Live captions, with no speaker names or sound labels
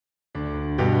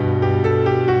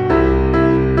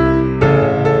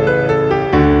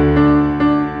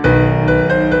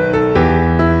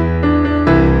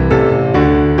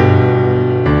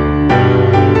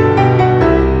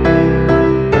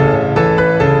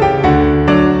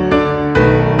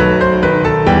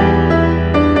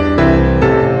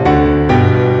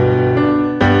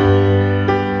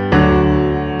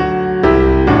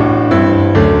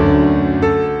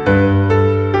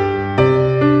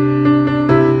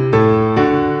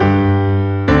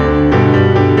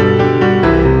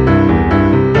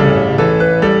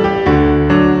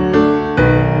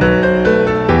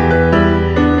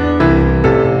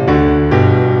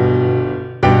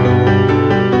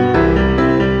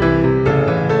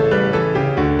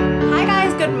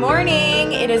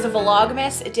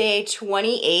Vlogmas day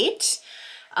 28.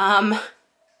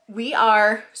 We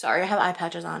are, sorry, I have eye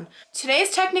patches on. Today is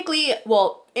technically,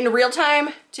 well, in real time,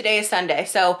 today is Sunday.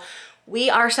 So we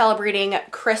are celebrating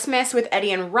Christmas with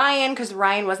Eddie and Ryan because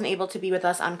Ryan wasn't able to be with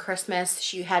us on Christmas.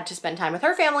 She had to spend time with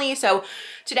her family. So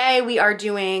today we are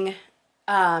doing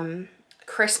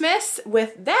Christmas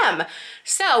with them.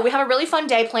 So we have a really fun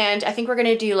day planned. I think we're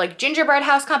gonna do like gingerbread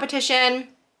house competition.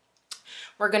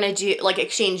 We're gonna do like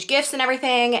exchange gifts and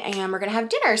everything, and we're gonna have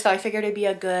dinner. So I figured it'd be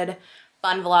a good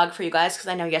fun vlog for you guys because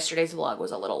I know yesterday's vlog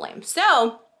was a little lame.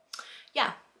 So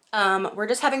yeah, we're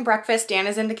just having breakfast. Dan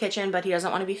is in the kitchen, but he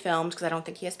doesn't want to be filmed because I don't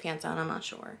think he has pants on. I'm not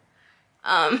sure.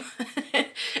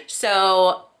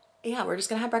 So yeah, we're just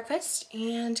gonna have breakfast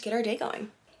and get our day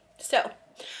going. So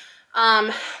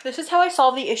this is how I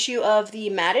solve the issue of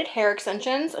the matted hair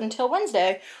extensions until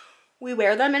Wednesday. We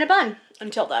wear them in a bun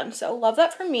until then. So love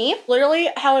that for me. Literally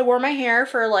how I wore my hair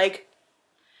for like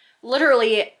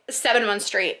literally 7 months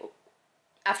straight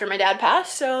after my dad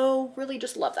passed. So really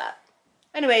just love that.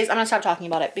 Anyways, I'm gonna stop talking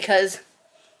about it because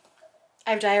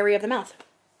I have diarrhea of the mouth.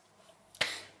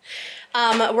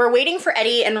 We're waiting for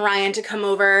Eddie and Ryan to come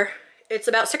over. It's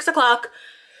about 6 o'clock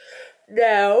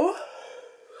now.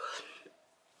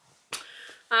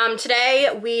 Today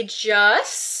we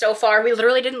just, so far, we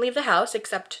literally didn't leave the house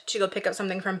except to go pick up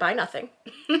something from Buy Nothing.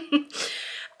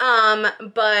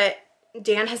 But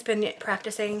Dan has been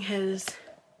practicing his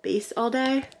bass all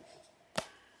day.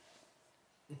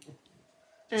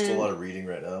 Just a lot of reading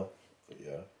right now, but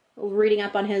yeah. Reading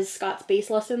up on his Scott's bass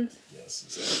lessons. Yes,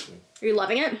 exactly. Are you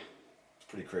loving it? It's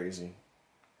pretty crazy.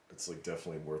 It's like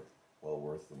definitely well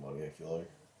worth the money, I feel like.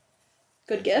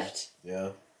 Good gift? Yeah.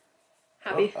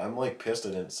 Happy? I'm like pissed I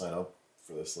didn't sign up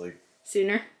for this like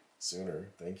Sooner.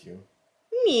 Thank you.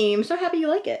 Me, I'm so happy you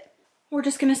like it. We're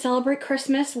just gonna celebrate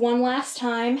Christmas one last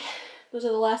time. Those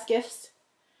are the last gifts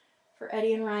for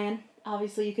Eddie and Ryan.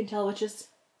 Obviously you can tell which is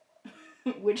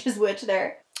which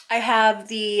there. I have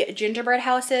the gingerbread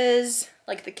houses,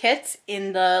 like the kits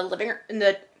in the living room,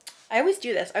 I always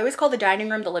do this. I always call the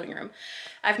dining room the living room.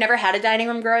 I've never had a dining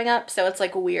room growing up, so it's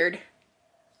like weird.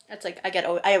 It's like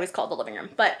I always call it the living room,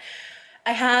 but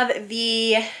I have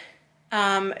the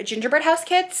gingerbread house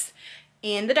kits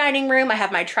in the dining room. I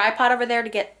have my tripod over there to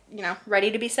get, you know,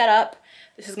 ready to be set up.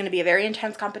 This is going to be a very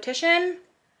intense competition.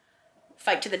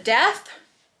 Fight to the death.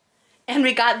 And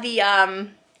we got the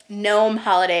gnome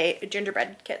holiday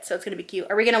gingerbread kit, so it's going to be cute.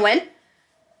 Are we going to win?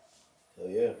 Hell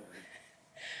yeah.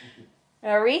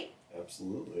 Are we?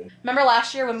 Absolutely. Remember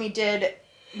last year when we did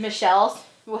Michelle's,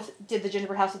 did the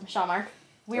gingerbread house with Michelle Mark?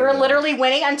 We were literally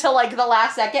winning until like the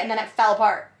last second and then it fell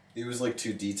apart. It was like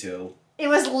too detailed. It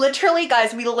was literally,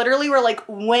 guys, we literally were like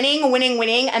winning,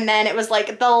 and then it was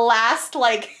like the last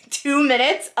like 2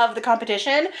 minutes of the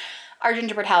competition, our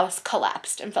gingerbread house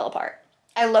collapsed and fell apart.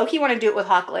 I low-key want to do it with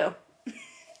hot glue.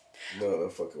 No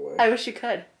fuck away. I wish you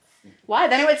could. Why?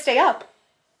 Then it would stay up.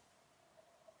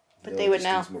 But they would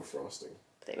know. Needs more frosting.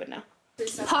 They would know.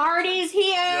 Party's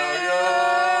here!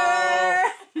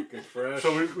 Good fresh.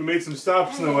 So we made some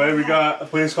stops in the way. We got a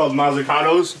place called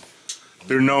Mazzucato's.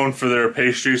 They're known for their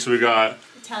pastries, so we got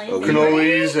Italian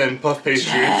cannolis and puff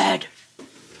pastries. Dad.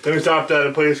 Then we stopped at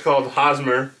a place called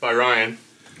Hosmer by Ryan.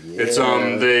 Yeah.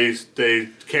 It's they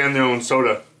can their own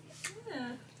soda.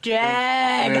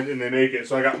 Dad. And they make it.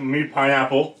 So I got me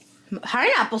pineapple.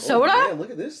 Pineapple soda? Oh, man,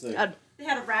 look at this thing. They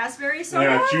had a raspberry And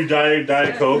soda. I got you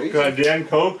Diet Coke. Got Dan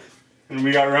Coke. And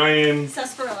we got Ryan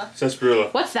Sarsaparilla.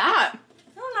 What's that?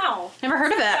 I don't know. Never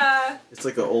heard of it. It's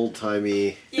like an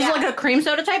old-timey... Is it like a cream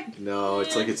soda type? No,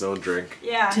 it's like its own drink.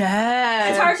 Yeah.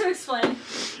 Dad. It's hard to explain.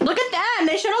 Look at them.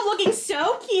 They showed up looking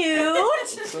so cute.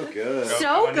 So good.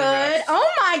 So good. Oh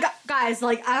my god. Guys,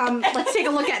 like, let's take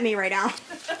a look at me right now.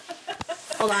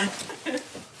 Hold on.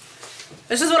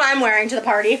 This is what I'm wearing to the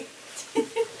party.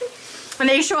 And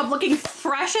they show up looking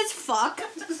fresh as fuck.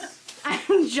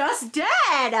 I'm just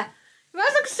dead. You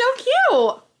guys look so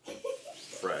cute.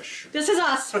 Fresh. This is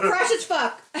us. Fresh as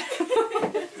fuck.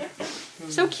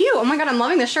 So cute. Oh my god, I'm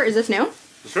loving this shirt. Is this new?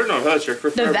 The shirt? No, I've had the shirt for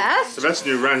The vest? The vest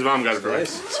is new. Ryan's mom got it for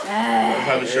us. Nice. I've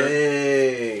had the shirt.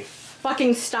 Hey.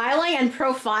 Fucking styling and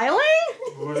profiling?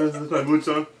 What is this? My boots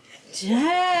on?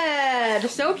 Dead.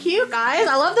 So cute, guys.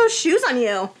 I love those shoes on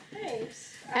you.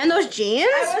 Thanks. And those jeans.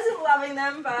 I wasn't loving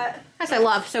them, but... Yes, I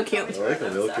love. So cute. I like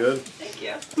them. They look good. Thank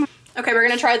you. Okay, we're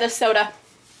gonna try this soda.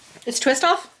 Is twist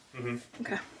off? Mm-hmm.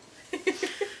 Okay.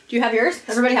 Do you have yours?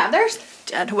 Everybody have theirs?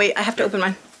 Dad, wait, I have to open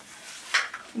mine.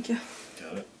 Thank you.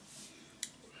 Got it.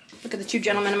 Look at the two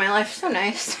gentlemen in my life. So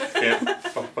nice. Yeah.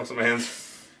 Fuck my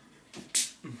hands.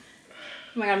 Oh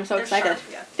my god, I'm so excited. Sharp,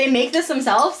 yeah. They make this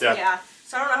themselves? Yeah. Yeah.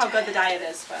 So I don't know how good the diet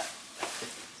is, but...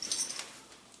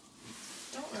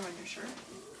 sure.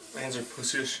 My hands are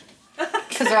pussyish.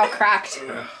 Because they're all cracked.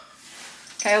 Yeah.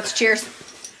 Okay, let's cheers.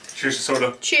 Cheers to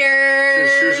soda. Cheers.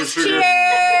 Cheers to sugar.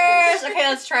 Cheers. Okay,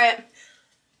 let's try it.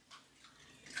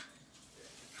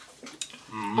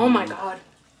 Oh my god.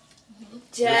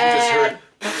 Dad.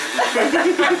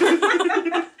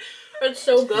 It's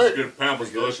so This good. good pineapple's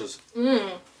delicious.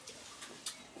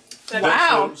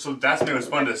 Wow. So that's made of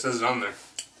sponge. It says it on there.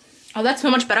 Oh, that's so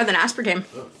much better than aspartame.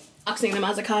 Oxing the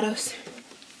mazzicatos.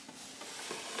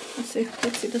 Let's see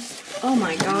this. Oh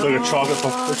my god. Like a chocolate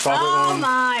Oh one.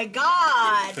 my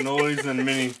god. Cannolis and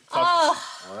mini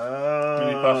puffs. Oh,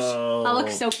 Mini puffs. that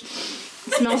looks so.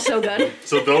 It smells so good.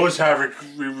 So those have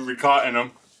ricotta in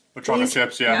them. With chocolate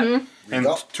chips, yeah. And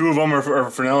 2 of them are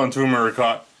vanilla and 2 of them are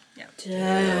ricotta.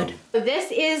 Dude.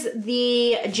 This is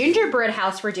the gingerbread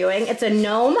house we're doing. It's a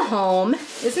gnome home.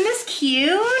 Isn't this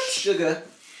cute? Sugar.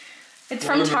 It's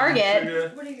from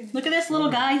Target. Look at this little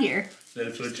guy here.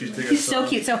 He's so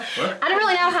cute. So I don't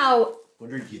really know how.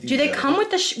 Do they come with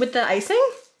the icing?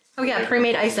 Oh yeah,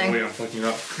 pre-made icing. Wait, I'm fucking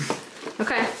up.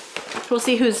 Okay. We'll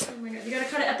see whose Oh my god, you gotta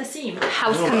cut it at the seam.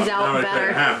 house comes out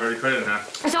better. I already cut it in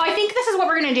half. So I think this is what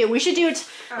we're gonna do. We should do it,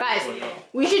 guys.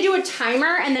 We should do a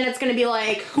timer, and then it's gonna be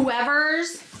like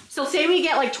whoever's. So say we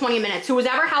get like 20 minutes.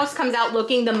 Whoever house comes out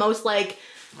looking the most like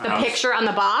the picture on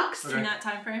the box In that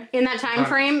time frame. in that time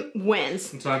frame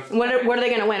wins. What are they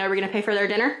gonna win? Are we gonna pay for their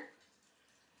dinner?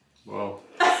 Whoa.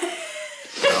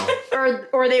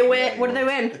 Or they win? What do they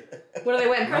win? What do they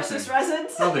win? Christmas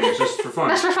presents. Nothing. It's just for fun.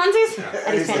 That's for funsies? Yeah.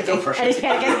 Eddie's panicking. Eddie's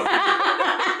panicking.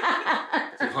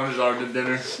 $100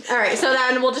 dinner. All right, so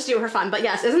then we'll just do it for fun. But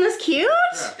yes, isn't this cute?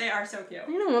 Yeah. They are so cute.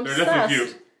 I know, I'm They're obsessed. definitely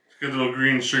cute. Good little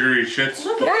green sugary shits.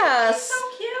 Yes. So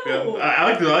cute. Yeah, I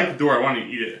like the door. I want to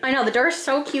eat it. I know, the door's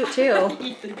so cute too.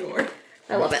 Eat the door.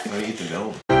 I love it. I eat the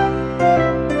gnome.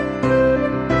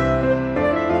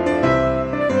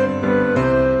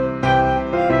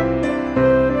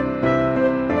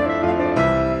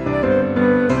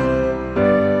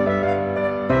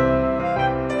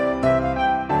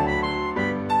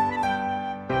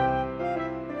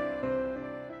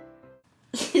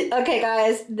 Okay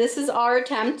guys, this is our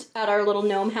attempt at our little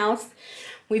gnome house.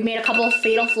 We've made a couple of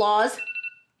fatal flaws.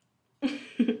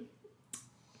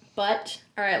 But,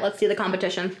 alright, let's see the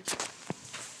competition.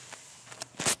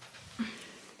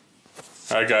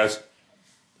 Alright guys.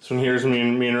 This one here is me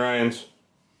and Ryan's.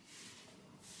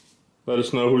 Let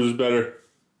us know who's better.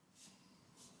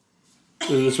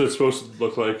 This is what it's supposed to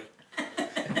look like.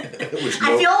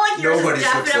 I feel like yours is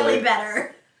definitely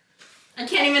better. I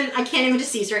can't even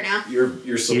decease right now. Your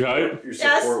hype?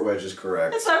 support wedge is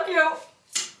correct. It's so cute.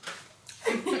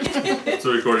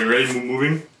 So recording. Ready?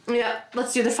 Moving? Yeah,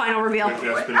 let's do the final reveal. Gotta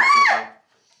spin it somehow.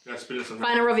 Gotta spin it somehow.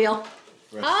 Final reveal.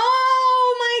 Right.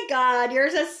 Oh my god,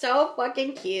 yours is so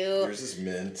fucking cute. Yours is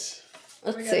mint. Let's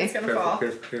Oh my God, see. it's gonna fall.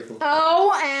 Careful.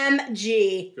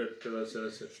 OMG. Good, that's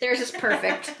it. Theirs is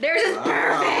perfect. Theirs is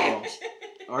perfect.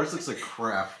 Ours looks like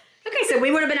crap. Okay, so we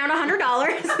would have been out $100.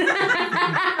 It's gonna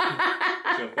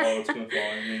fall.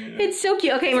 I mean, It's so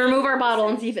cute. Okay, remove our bottle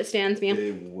and see if it stands me.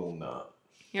 It will not.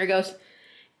 Here it goes.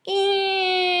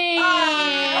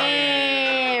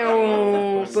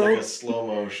 It's like a slow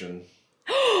motion.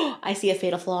 I see a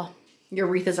fatal flaw. Your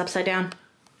wreath is upside down.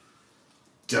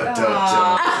 Da, da,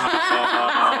 da.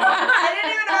 I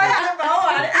didn't even know I had a bow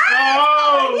on it.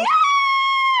 Oh!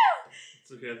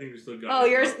 It's okay, I think we still got it. Oh,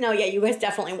 yours? No, yeah, you guys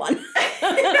definitely won.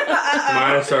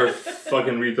 Minus our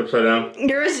fucking wreath upside down.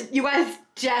 Yours, you guys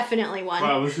definitely won.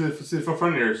 Wow, let's see the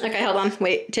front of yours. Okay, hold on.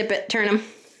 Wait, tip it, turn them.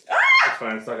 It's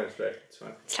fine, it's not gonna stay. It's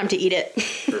fine. It's time to eat it.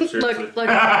 Seriously. Look.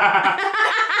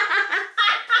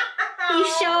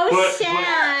 He's so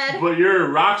sad. But your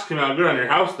rocks came out good on your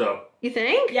house, though. You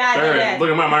think? Yeah, Better. they did. Look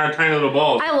at mine are tiny little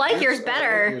balls. I like yours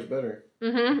better. Yours better.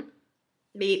 Mm-hmm.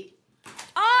 Beat.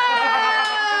 Oh!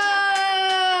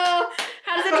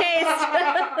 How does it taste?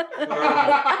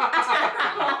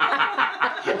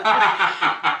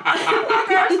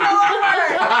 There's no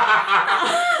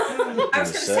I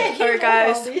was gonna say, Alright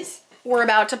guys, we're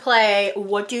about to play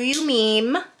What Do You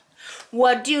Meme?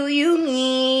 What do you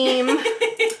meme?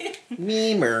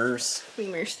 Memers.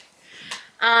 Memers.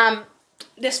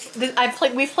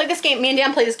 We've played this game. Me and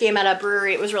Dan played this game at a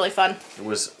brewery. It was really fun. It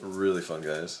was really fun,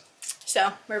 guys. So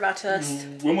we're about to.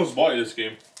 We almost bought you this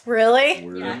game. Really?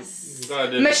 Yes. I'm glad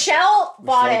I did. Michelle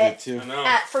bought it too. I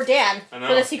know. for Dan I know.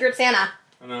 for the Secret Santa.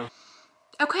 I know.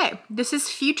 Okay, this is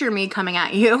future me coming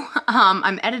at you.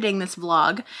 I'm editing this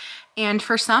vlog, and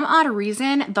for some odd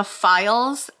reason, the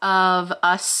files of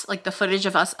us, like the footage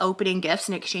of us opening gifts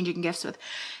and exchanging gifts with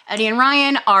Eddie and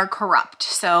Ryan, are corrupt.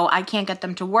 So I can't get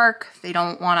them to work. They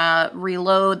don't want to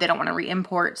reload. They don't want to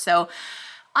re-import. So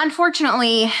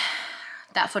unfortunately,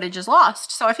 that footage is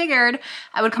lost. So I figured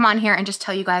I would come on here and just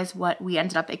tell you guys what we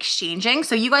ended up exchanging.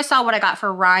 So you guys saw what I got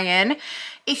for Ryan.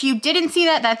 If you didn't see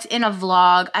that, that's in a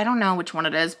vlog. I don't know which one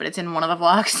it is, but it's in one of the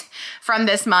vlogs from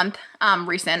this month,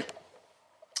 recent.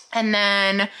 And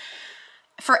then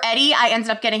for Eddie, I ended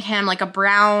up getting him like a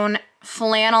brown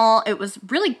flannel. It was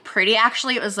really pretty,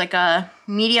 actually. It was like a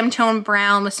medium tone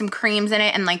brown with some creams in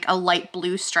it and like a light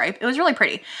blue stripe. It was really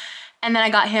pretty. And then I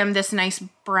got him this nice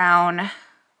brown,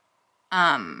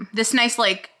 this nice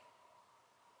like,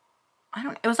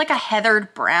 it was like a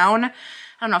heathered brown. I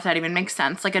don't know if that even makes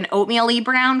sense. Like an oatmeal-y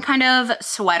brown kind of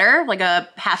sweater, like a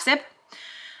half zip.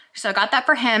 So I got that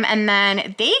for him. And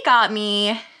then they got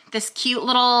me this cute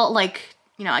little, like,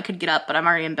 you know, I could get up, but I'm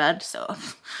already in bed, so.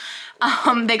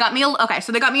 They got me,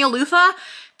 so they got me a loofah.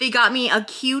 They got me a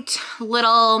cute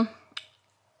little,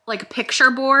 like, picture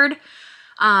board.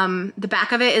 The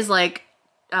back of it is like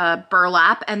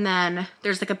burlap, and then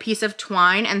there's like a piece of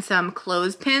twine and some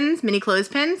clothespins, mini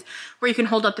clothespins, where you can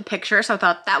hold up the picture. So I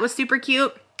thought that was super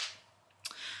cute.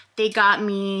 They got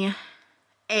me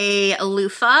a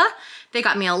loofah. They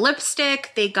got me a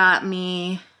lipstick. They got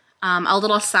me a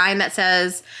little sign that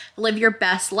says, live your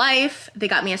best life. They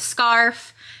got me a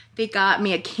scarf. They got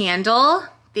me a candle.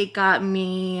 They got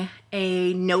me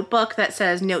a notebook that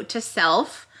says note to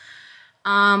self.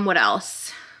 What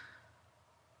else?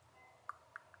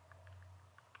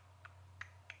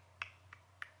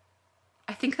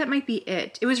 I think that might be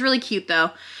it. It was really cute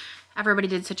though. Everybody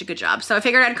did such a good job. So I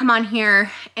figured I'd come on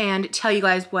here and tell you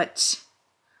guys what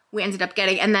we ended up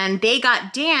getting. And then they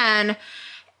got Dan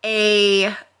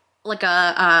a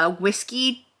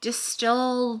whiskey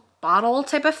distill bottle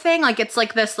type of thing. Like it's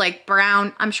like this like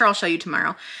brown, I'm sure I'll show you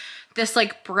tomorrow. This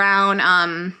like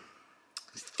brown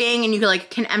thing, and you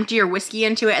can empty your whiskey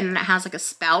into it, and then it has like a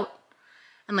spout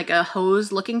and like a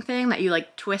hose looking thing that you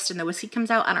like twist and the whiskey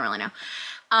comes out. I don't really know.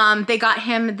 They got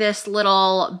him this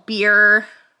little beer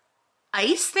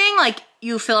ice thing. Like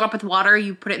you fill it up with water,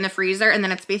 you put it in the freezer, and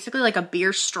then it's basically like a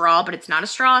beer straw, but it's not a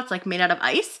straw. It's like made out of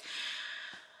ice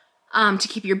to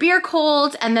keep your beer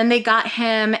cold. And then they got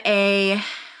him a,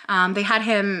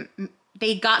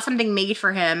 they got something made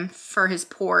for him for his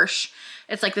Porsche.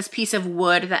 It's like this piece of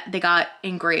wood that they got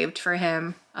engraved for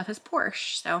him of his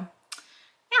Porsche. So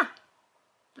yeah,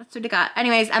 that's what I got.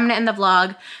 Anyways, I'm gonna end the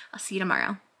vlog. I'll see you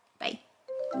tomorrow. Bye.